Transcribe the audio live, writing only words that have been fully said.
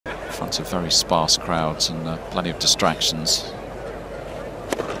front of very sparse crowds and plenty of distractions.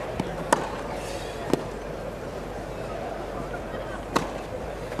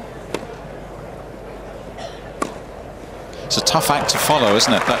 It's a tough act to follow,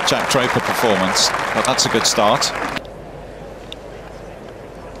 isn't it, that Jack Draper performance? But that's a good start.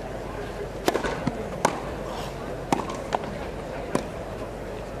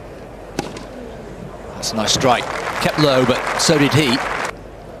 That's a nice strike. Kept low, but so did he.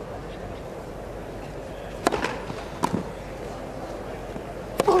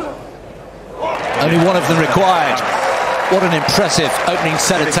 Only one of them required. What an impressive opening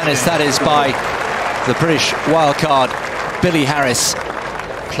set of tennis that is by the British wildcard, Billy Harris,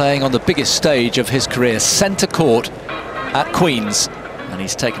 playing on the biggest stage of his career, centre court at Queen's, and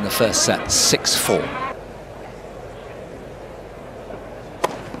he's taken the first set 6-4.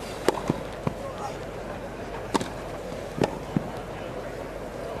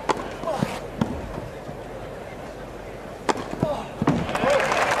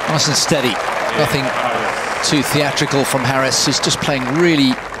 Nice and steady, nothing too theatrical from Harris. He's just playing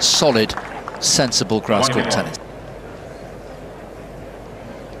really solid, sensible grass court tennis.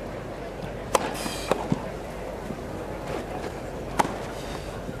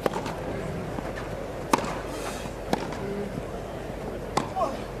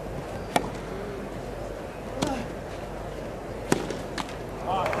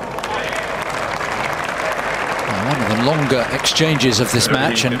 One of the longer exchanges of this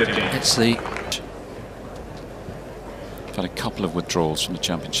match, and it's the... We've had a couple of withdrawals from the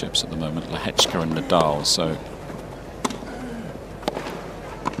championships at the moment, Lehechka and Nadal, so...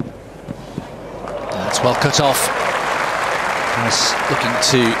 That's well cut off. Harris looking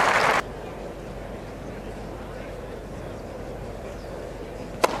to...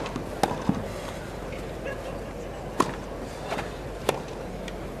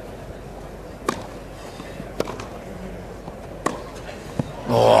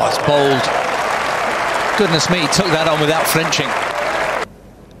 Oh, it's bold. Goodness me, he took that on without flinching.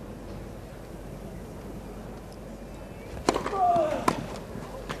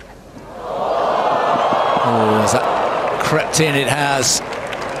 Oh, has that crept in? It has.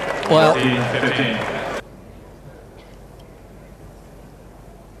 Well...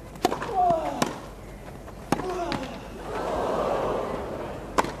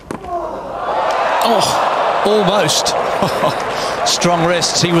 Oh, almost. Strong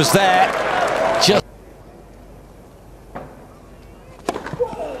wrists, he was there. Just...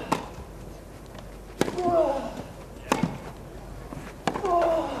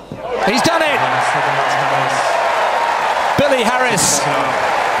 He's done it! Billy Harris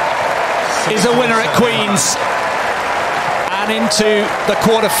is a winner at Queen's and into the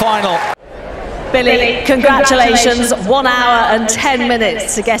quarter-final. Billy, congratulations. 1 hour and 10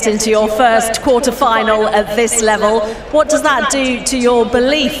 minutes to get into your first quarter-final at this level. What does that do to your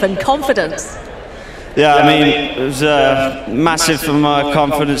belief and confidence? Yeah, I mean, it was massive for my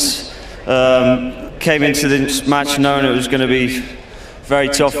confidence. Came into this match knowing it was going to be very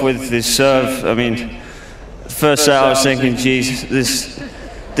tough with this serve. I mean, the first set I was thinking, geez, this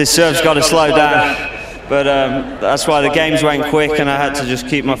serve's got to slow down. But that's why the games went quick and I had to just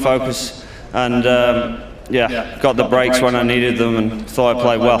keep my focus. And yeah, got the breaks when I needed them and thought I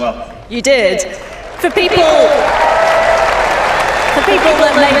played well. You did. For people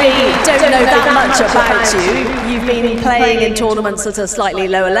that maybe don't know that much about you, you've been playing in tournaments at a slightly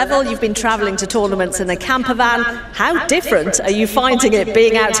lower level, you've been travelling to tournaments in a camper van. How different are you finding it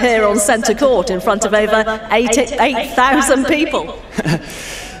being out here on centre court in front of over 8,000 people?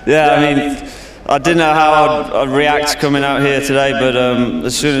 Yeah, I mean, I didn't know how I'd react coming out here today, but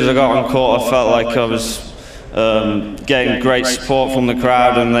as soon as I got on court, I felt like I was getting great support from the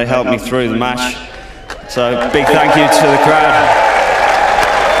crowd, and they helped me through the match. So big thank you to the crowd.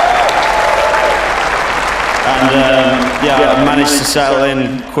 And yeah, I managed to settle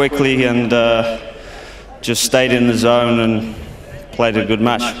in quickly and just stayed in the zone and played a good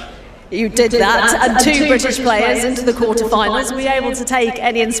match. You did that, and 2 British players into the quarterfinals. Were you able to take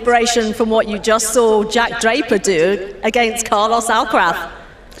any inspiration from what you just saw Jack Draper do against Carlos Alcaraz?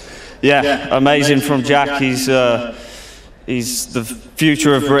 Yeah, amazing from Jack. He's the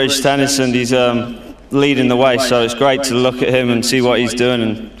future of British tennis, and he's leading the way. So it's great to look at him and see what he's doing,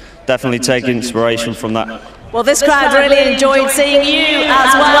 and definitely take inspiration from that. Well, this crowd really enjoyed seeing you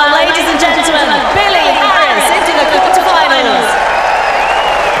as well, ladies and